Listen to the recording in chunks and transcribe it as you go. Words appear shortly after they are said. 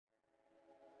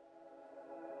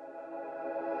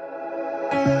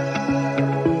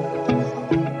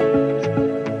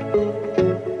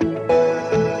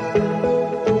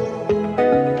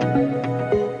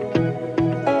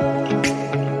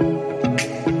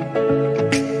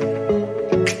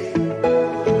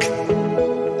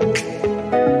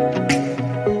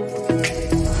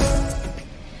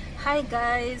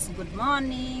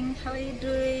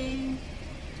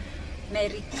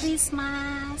Merry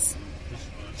Christmas.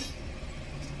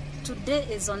 Today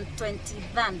is on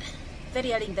 23rd.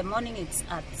 Very early in the morning, it's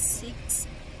at 6.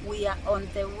 We are on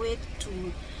the way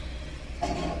to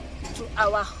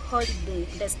our holiday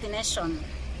destination.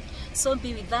 So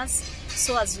be with us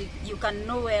so as you can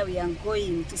know where we are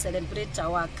going to celebrate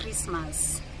our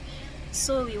Christmas.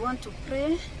 So we want to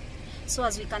pray so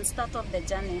as we can start off the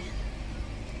journey.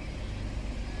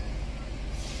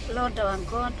 Lord our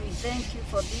God, we thank you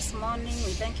for this morning.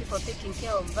 We thank you for taking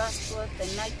care of us throughout the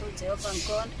night, oh Jehovah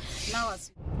God. Now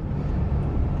as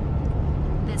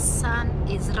the sun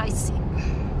is rising,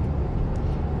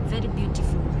 very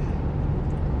beautiful.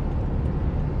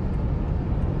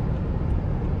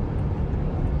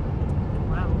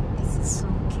 Wow, this is so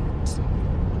cute.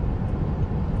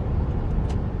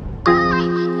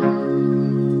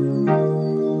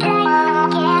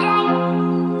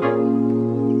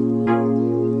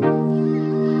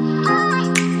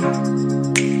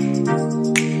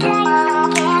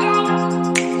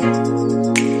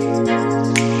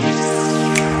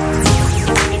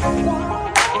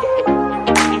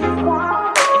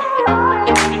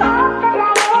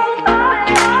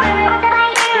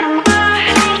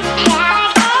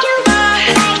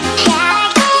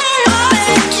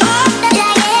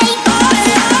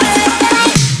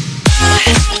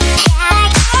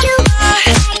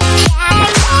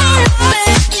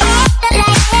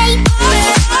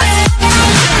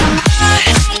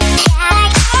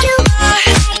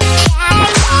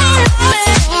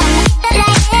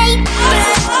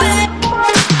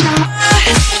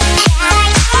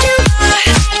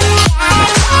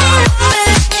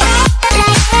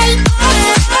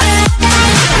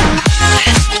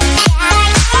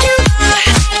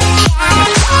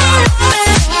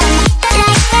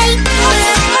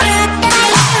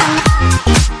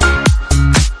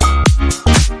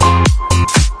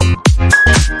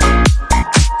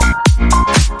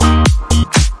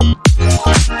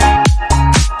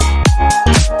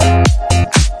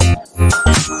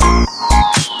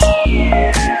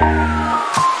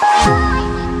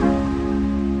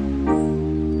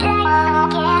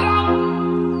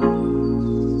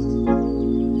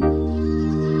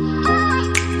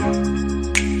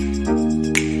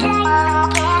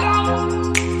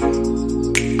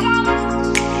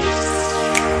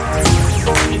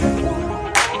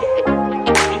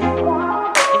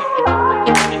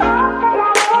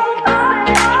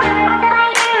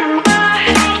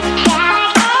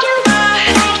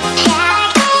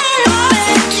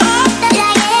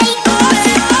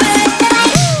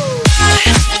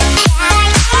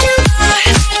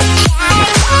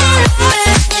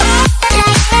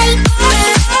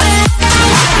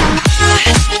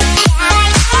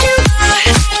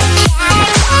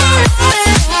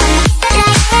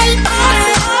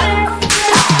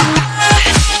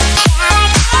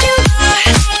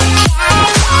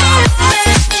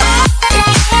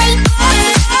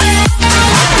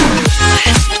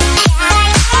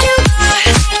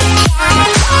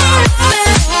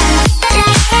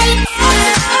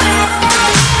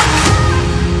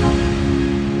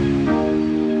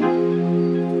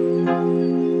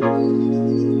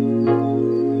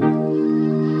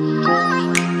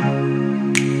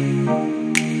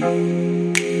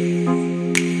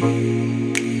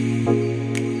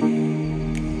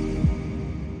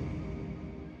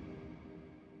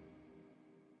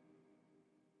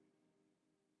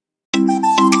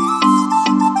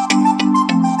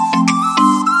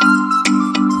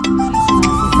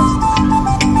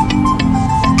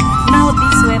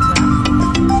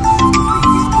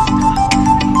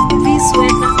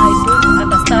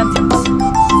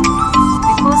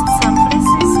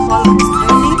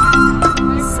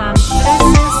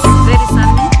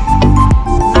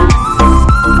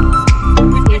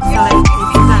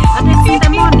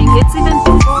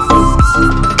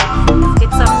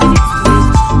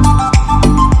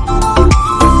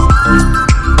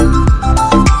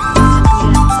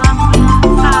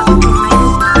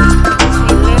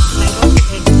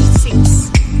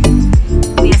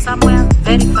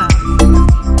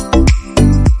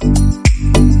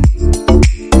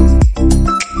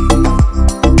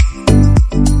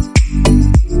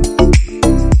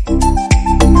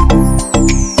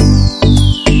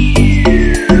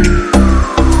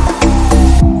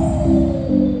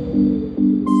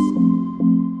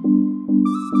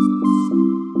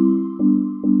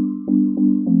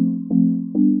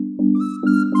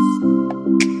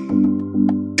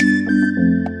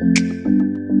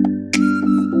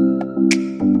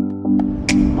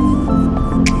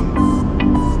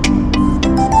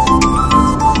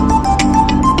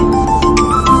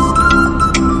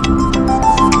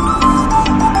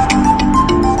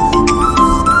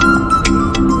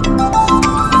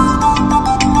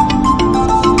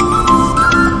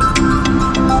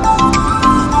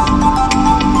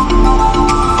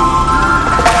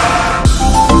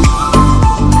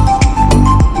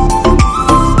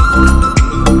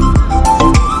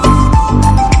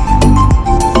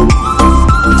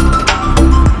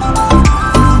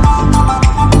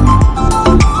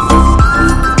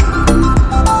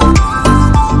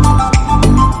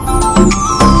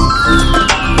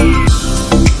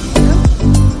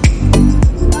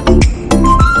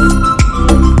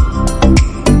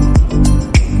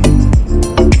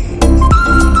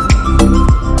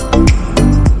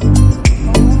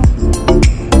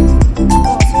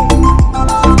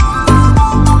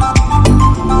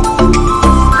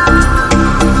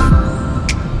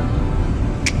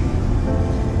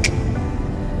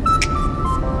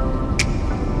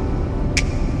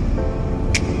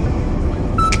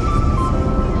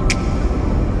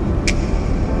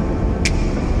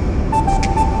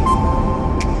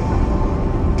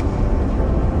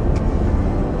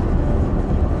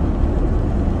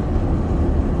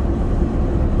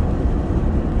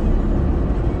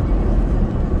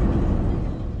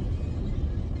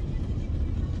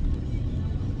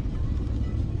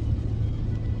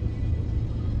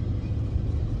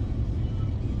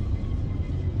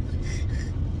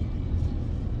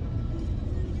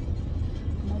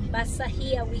 Mombasa,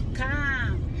 here we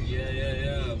come.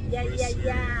 Yeah.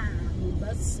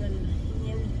 Mombasa,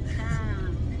 here we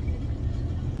come.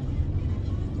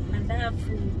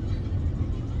 Mandafu.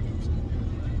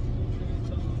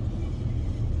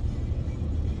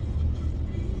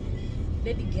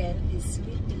 Baby girl is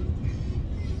sleeping.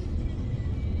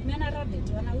 Mena rabbit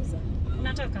wanauza.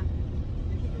 Unataka?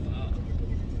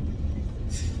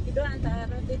 You don't want a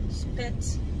rabbit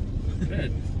pet?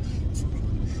 Pet?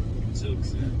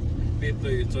 Jokes, yeah. They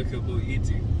thought you were talking about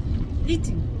eating.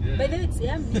 Eating? Yeah. By the way, it's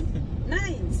yummy.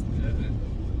 Nice. Yeah.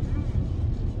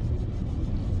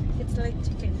 It's like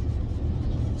chicken.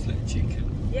 It's like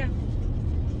chicken. Yeah.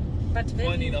 But Funny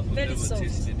very, enough, I've very never soft.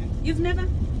 tasted it. You've never?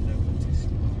 Never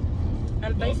tasted it.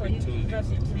 I'll buy for you.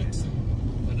 Rabbit meat.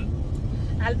 Pardon?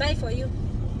 I'll buy for you.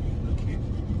 Okay.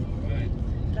 Alright.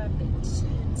 Rabbit.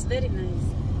 It's very nice.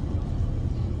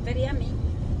 Very yummy.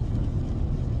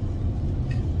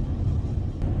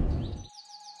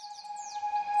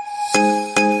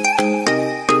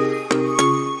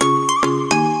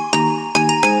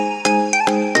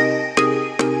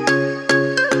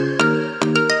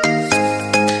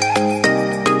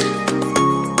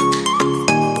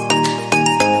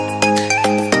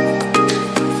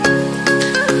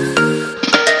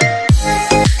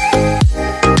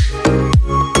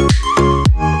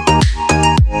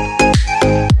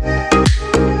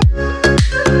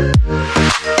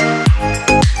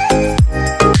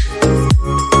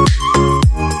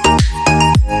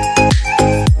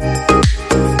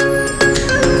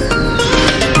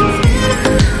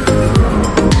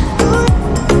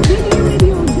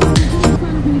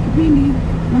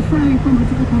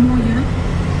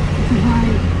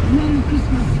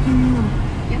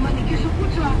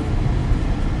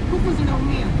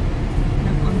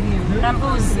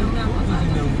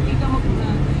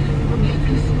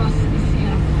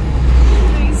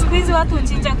 Squeeze watu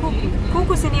uchinja kuku.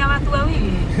 Kuku si ni ya watu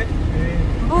wawili.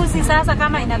 Mbuzi sasa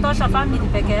kama inatosha family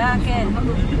peke yake.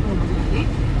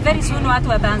 Very soon watu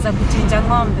wataanza kuchinja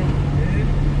ng'ombe.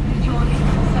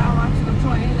 Sawa,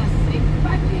 tunatoa hela sasa hivi.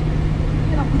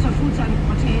 Hela kutafuta ni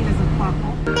kupatia hela za kwako.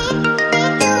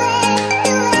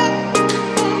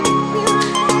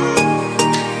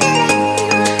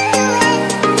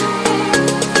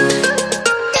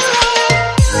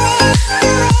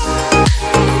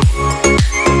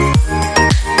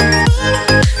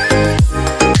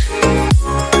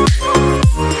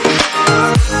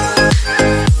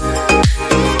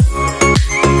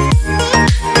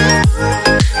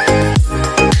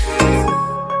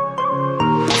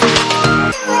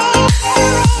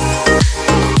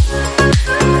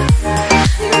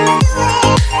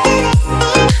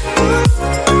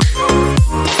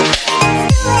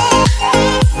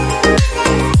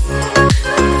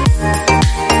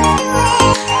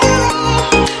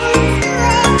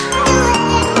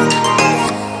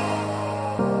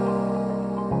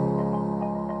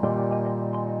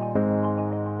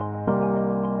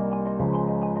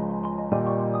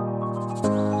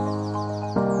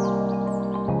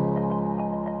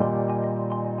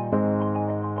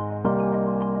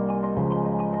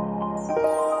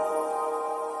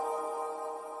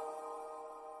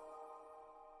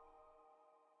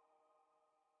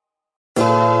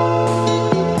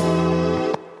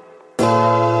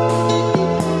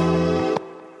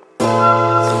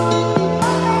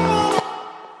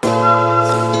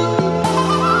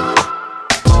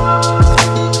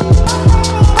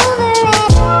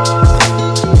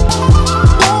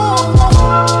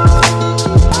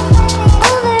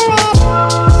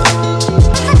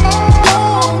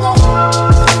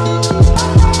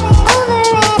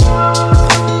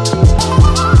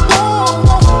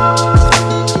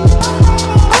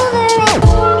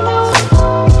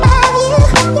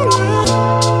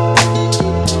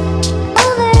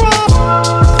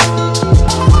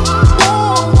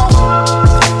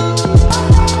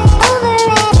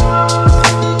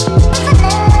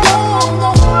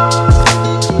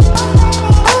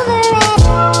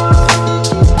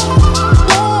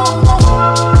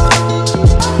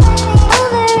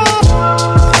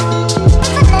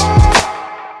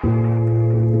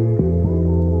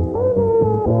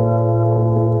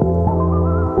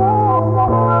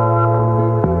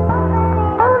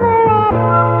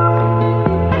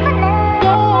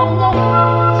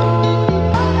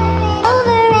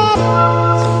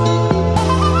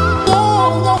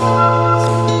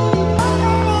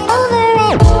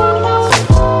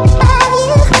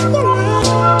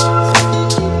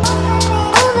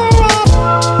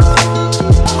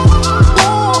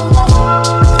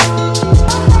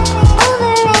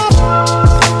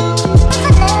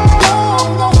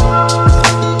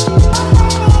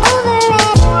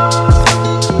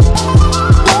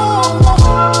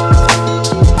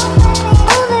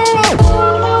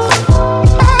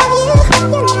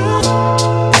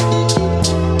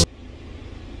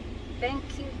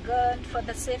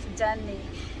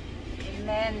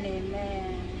 Amen,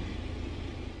 amen.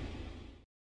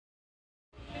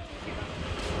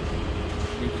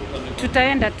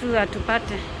 Tutaenda tu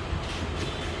atupate.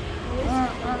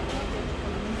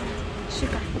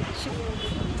 Shika, shika.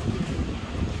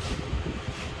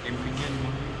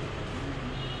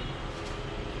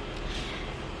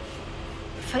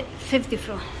 50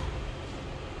 floor.